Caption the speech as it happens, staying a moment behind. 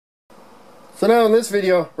So now in this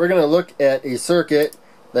video we're going to look at a circuit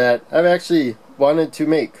that I've actually wanted to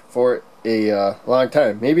make for a long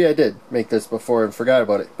time. Maybe I did make this before and forgot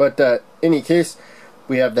about it. But any case,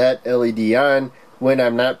 we have that LED on when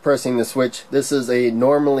I'm not pressing the switch. This is a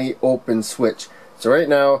normally open switch. So right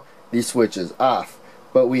now the switch is off.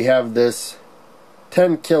 But we have this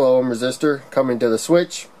 10 kilo ohm resistor coming to the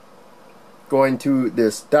switch, going to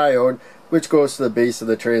this diode, which goes to the base of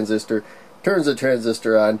the transistor, turns the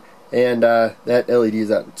transistor on, and that LED is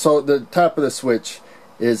on. So the top of the switch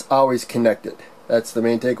is always connected. That's the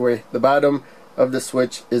main takeaway. The bottom of the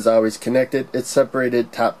switch is always connected. It's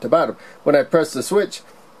separated top to bottom. When I press the switch,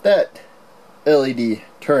 that LED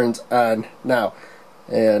turns on now.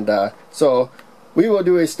 And so we will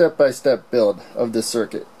do a step-by-step build of this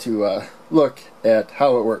circuit to look at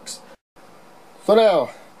how it works. So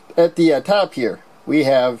now, at the top here, we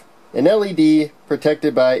have an LED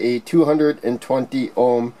protected by a 220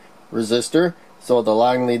 ohm resistor. So the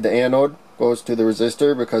long lead, the anode, goes to the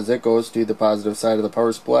resistor because it goes to the positive side of the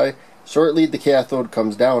power supply. Short lead, the cathode,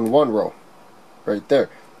 comes down one row right there.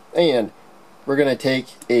 And we're going to take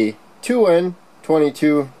a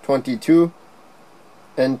 2N2222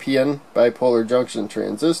 NPN bipolar junction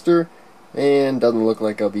transistor, and doesn't look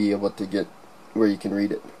like I'll be able to get where you can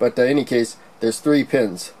read it. But in any case, there's 3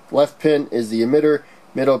 pins. Left pin is the emitter,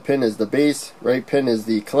 middle pin is the base, right pin is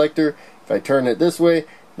the collector. If I turn it this way,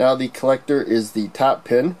 now the collector is the top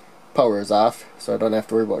pin. Power is off, so I don't have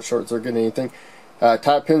to worry about short circuit or anything.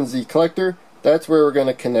 Top pin is the collector. That's where we're going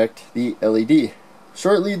to connect the LED.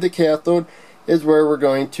 Short lead, the cathode, is where we're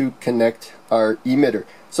going to connect our emitter.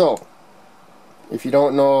 So, if you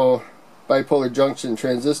don't know bipolar junction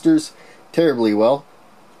transistors terribly well,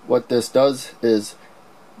 what this does is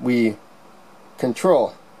we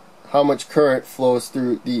control how much current flows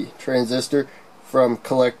through the transistor from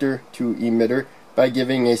collector to emitter by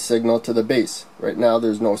giving a signal to the base. Right now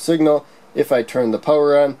there's no signal. If I turn the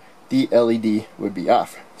power on, the LED would be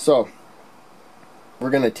off. So we're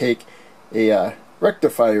going to take a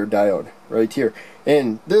rectifier diode right here,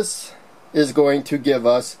 and this is going to give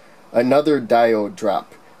us another diode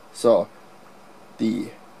drop. So the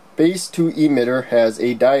base to emitter has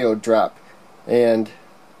a diode drop, and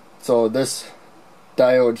so this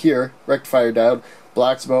diode here, rectifier diode,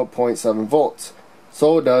 blocks about 0.7 volts.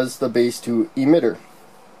 So does the base to emitter.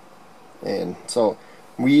 And so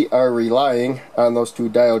we are relying on those 2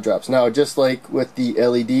 diode drops. Now, just like with the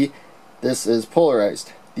LED, this is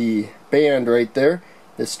polarized. The band right there,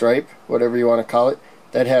 this stripe, whatever you want to call it,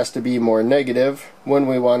 that has to be more negative when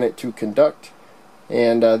we want it to conduct,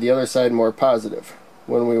 and the other side more positive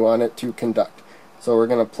when we want it to conduct. So we're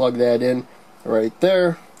going to plug that in right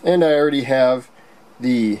there, and I already have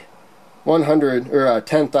the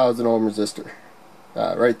 10,000 ohm resistor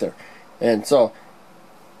right there. And so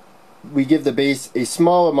we give the base a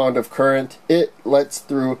small amount of current. It lets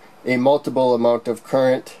through a multiple amount of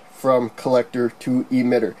current from collector to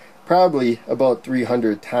emitter, probably about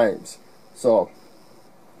 300 times. So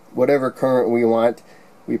whatever current we want,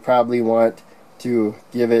 we probably want to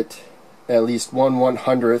give it at least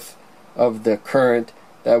 1/100th of the current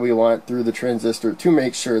that we want through the transistor to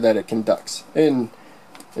make sure that it conducts. And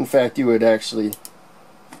in fact, you would actually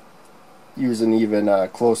use an even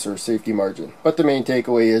closer safety margin. But the main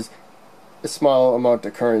takeaway is a small amount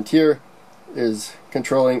of current here is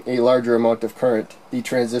controlling a larger amount of current. The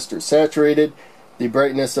transistor is saturated. The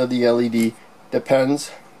brightness of the LED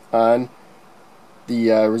depends on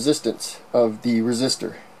the resistance of the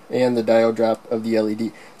resistor and the diode drop of the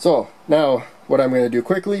LED. So now what I'm going to do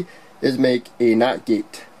quickly is make a NOT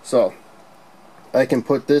gate. So I can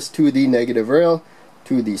put this to the negative rail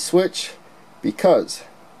to the switch, because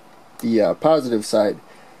the positive side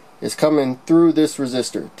is coming through this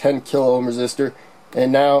resistor, 10 kilo ohm resistor,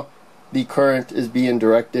 and now the current is being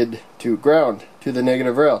directed to ground, to the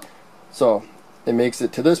negative rail. So it makes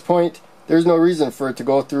it to this point. There's no reason for it to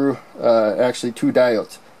go through actually 2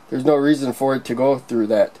 diodes. There's no reason for it to go through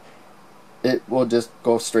that. It will just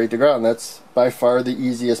go straight to ground. That's by far the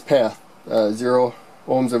easiest path. 0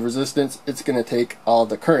 ohms of resistance, it's going to take all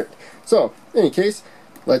the current. So in any case,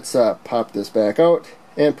 let's pop this back out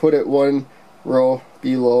and put it 1 row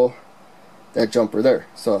below that jumper there.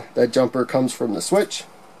 So that jumper comes from the switch.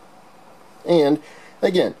 And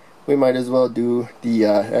again, we might as well do the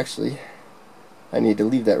actually I need to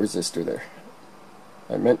leave that resistor there.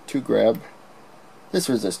 I meant to grab this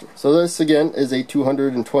resistor. So this again is a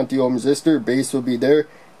 220 ohm resistor. Base will be there,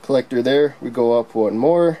 collector there. We go up 1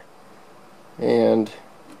 more, and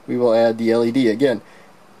we will add the LED again.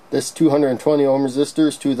 This 220 ohm resistor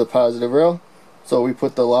is to the positive rail. So we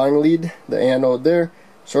put the long lead, the anode there,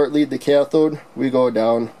 short lead, the cathode. We go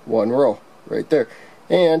down 1 row. right there.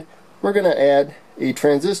 And we're going to add a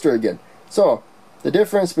transistor again. So the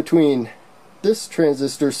difference between this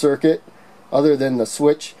transistor circuit, other than the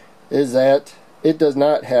switch, is that it does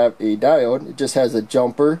not have a diode. It just has a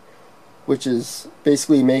jumper, which is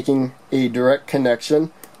basically making a direct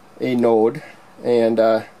connection, a node, and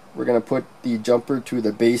we're going to put the jumper to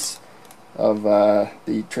the base of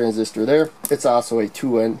the transistor there. It's also a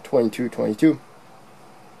 2N2222.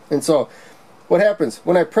 And so what happens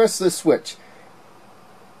when I press this switch?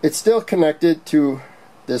 It's still connected to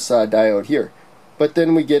this diode here, but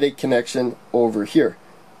then we get a connection over here.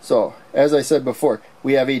 So as I said before,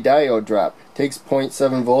 we have a diode drop. It takes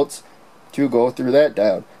 0.7 volts to go through that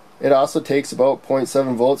diode. It also takes about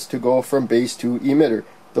 0.7 volts to go from base to emitter.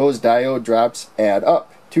 Those diode drops add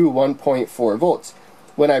up to 1.4 volts.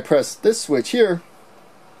 When I press this switch here,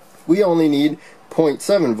 we only need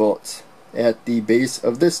 0.7 volts at the base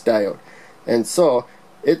of this diode. And so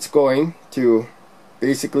it's going to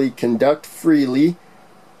basically conduct freely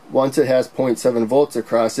once it has 0.7 volts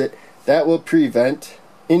across it. That will prevent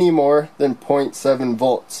any more than 0.7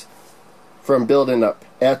 volts from building up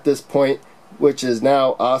at this point, which is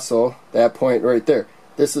now also that point right there.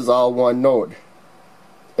 This is all one node.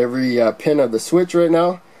 Every pin of the switch right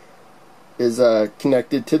now is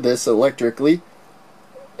connected to this electrically,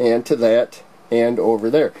 and to that, and over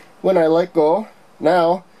there. When I let go,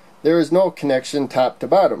 now there is no connection top to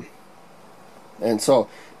bottom. And so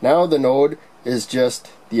now the node is just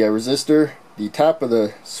the resistor, the top of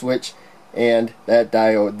the switch, and that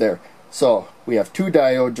diode there. So we have two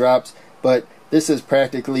diode drops, but this is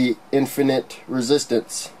practically infinite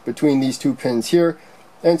resistance between these two pins here,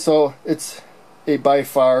 and so it's a by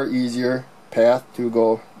far easier path to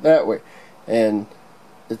go that way. And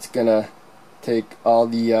it's gonna take all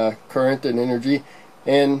the current and energy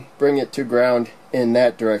and bring it to ground in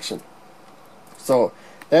that direction. So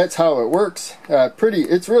that's how it works.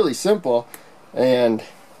 It's really simple, and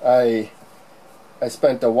I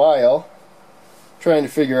spent a while trying to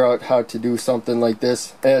figure out how to do something like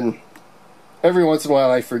this, and every once in a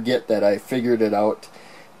while I forget that I figured it out,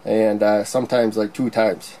 and sometimes like 2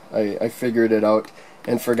 times I figured it out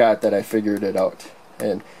and forgot that I figured it out.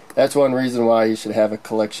 And that's one reason why you should have a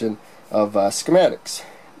collection of schematics,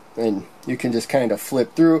 and you can just kind of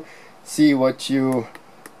flip through, see what you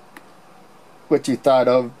thought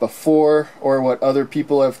of before, or what other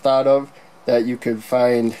people have thought of that you could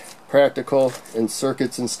find practical in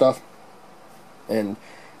circuits and stuff. And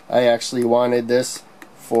I actually wanted this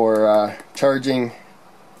for charging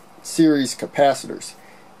series capacitors,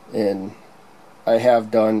 and I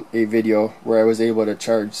have done a video where I was able to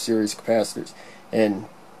charge series capacitors, and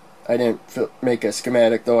I didn't make a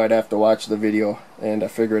schematic, though. I'd have to watch the video and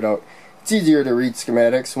figure it out. It's easier to read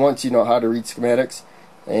schematics once you know how to read schematics,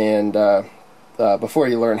 and before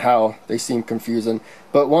you learn how, they seem confusing.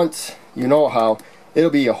 But once you know how, it'll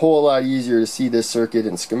be a whole lot easier to see this circuit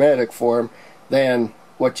in schematic form than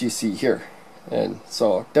what you see here. And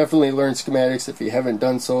so definitely learn schematics. If you haven't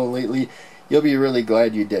done so lately, you'll be really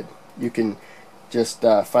glad you did. You can just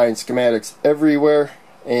find schematics everywhere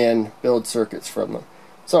and build circuits from them.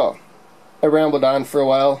 So I rambled on for a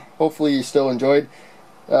while. Hopefully you still enjoyed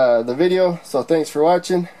the video. So thanks for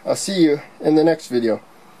watching. I'll see you in the next video.